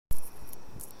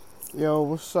Yo,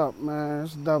 what's up, man?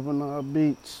 It's Dubbing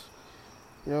Beats.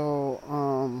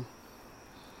 Yo,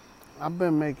 I've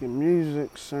been making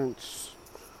music since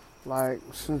I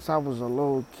was a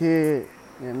little kid.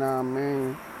 You know what I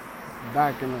mean?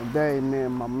 Back in the day, me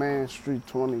and my man Street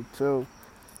 22. You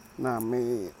know what I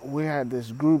mean? We had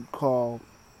this group called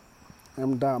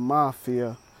M.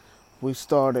 Mafia. We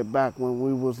started back when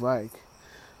we was like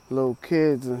little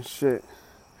kids and shit.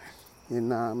 You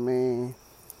know what I mean?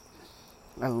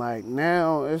 And like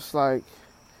now, it's like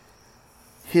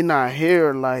he not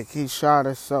here, like he shot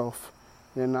himself.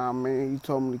 You know what I mean? He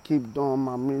told me to keep doing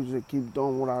my music, keep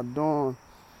doing what I'm doing.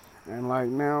 And like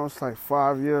now it's like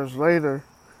 5 years later,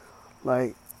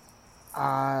 like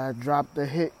I dropped a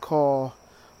hit called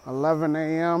 11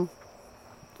 a.m.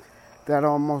 that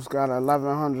almost got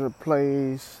 1,100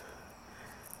 plays.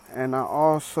 And I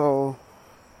also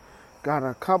got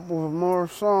a couple of more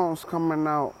songs coming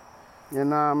out, you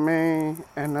know what I mean?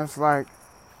 And it's like,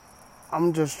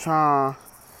 I'm just trying to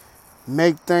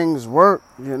make things work,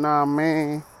 you know what I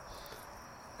mean?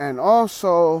 And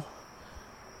also,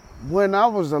 when I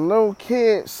was a little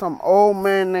kid, some old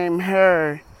man named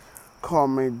Harry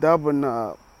called me Double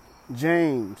Nub,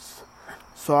 James.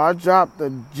 So I dropped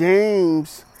the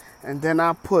James and then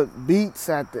I put beats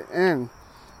at the end.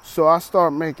 So I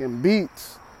started making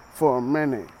beats for a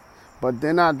minute. But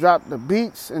then I dropped the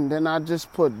beats and then I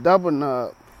just put Double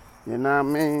Nub, you know what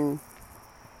I mean?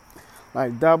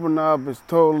 Like Double Nub is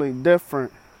totally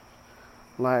different.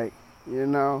 Like, you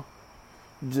know,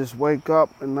 you just wake up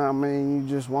and I mean, you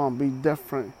just want to be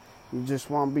different. You just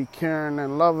want to be caring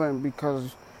and loving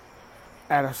because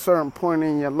at a certain point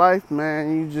in your life,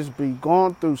 man, you just be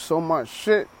going through so much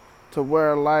shit to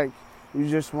where like you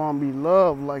just want to be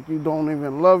loved. Like you don't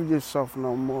even love yourself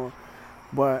no more.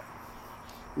 But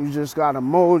you just got to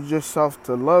mold yourself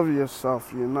to love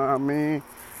yourself, you know what I mean?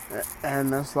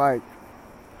 And it's like,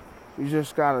 you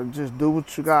just got to just do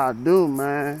what you got to do,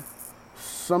 man.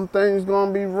 Some things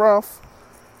going to be rough.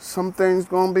 Some things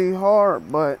going to be hard,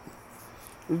 but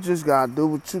you just got to do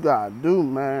what you got to do,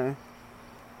 man.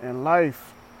 And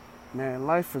life, man,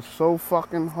 life is so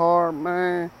fucking hard,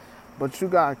 man. But you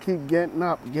got to keep getting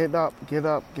up, get up, get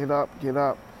up, get up, get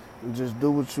up. And just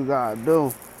do what you got to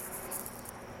do,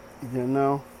 you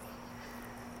know?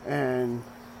 And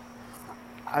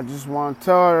I just want to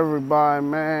tell everybody,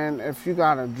 man, if you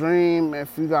got a dream,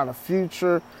 if you got a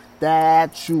future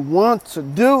that you want to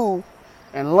do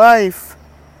in life,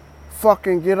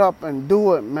 fucking get up and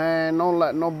do it, man. Don't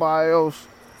let nobody else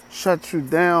shut you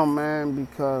down, man,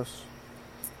 because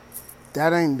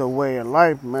that ain't the way of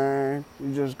life, man.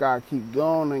 You just got to keep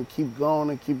going and keep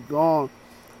going and keep going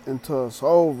until it's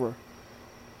over.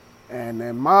 And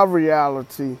in my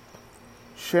reality,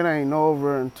 shit ain't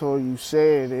over until you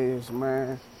say it is,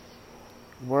 man.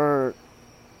 Word.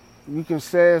 You can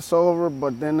say it's over,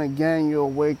 but then again,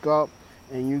 you'll wake up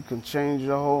and you can change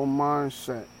your whole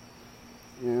mindset.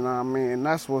 You know what I mean? And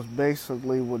that's what's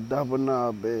basically what Double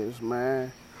Nub is,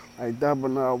 man. Like, Double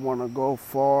Nub want to go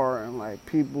far, and, like,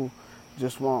 people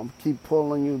just want to keep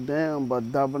pulling you down,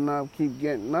 but Double Nub keep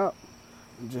getting up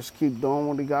and just keep doing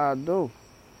what he got to do.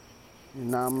 You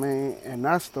know what I mean? And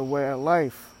that's the way of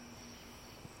life.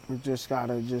 You just got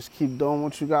to just keep doing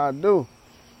what you got to do.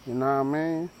 You know what I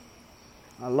mean?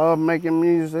 I love making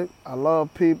music. I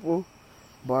love people.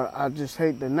 But I just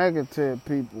hate the negative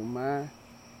people, man.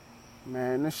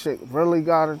 Man, this shit really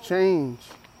got to change.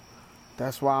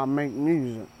 That's why I make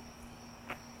music.